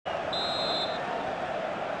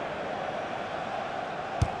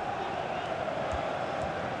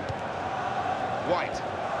White.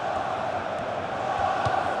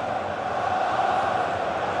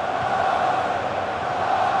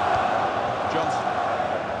 Johnson.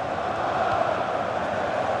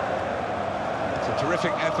 It's a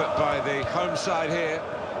terrific effort by the home side here.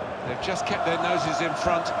 They've just kept their noses in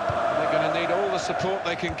front. They're going to need all the support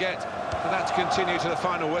they can get for that to continue to the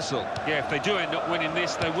final whistle. Yeah, if they do end up winning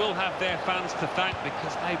this, they will have their fans to thank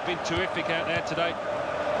because they've been terrific out there today.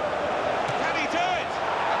 Can he do it?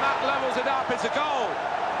 And that levels it up. It's a goal.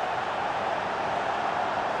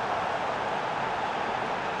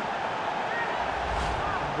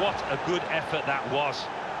 What a good effort that was.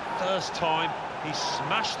 First time, he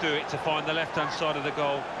smashed through it to find the left-hand side of the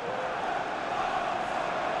goal.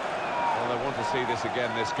 Well, they want to see this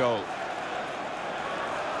again, this goal.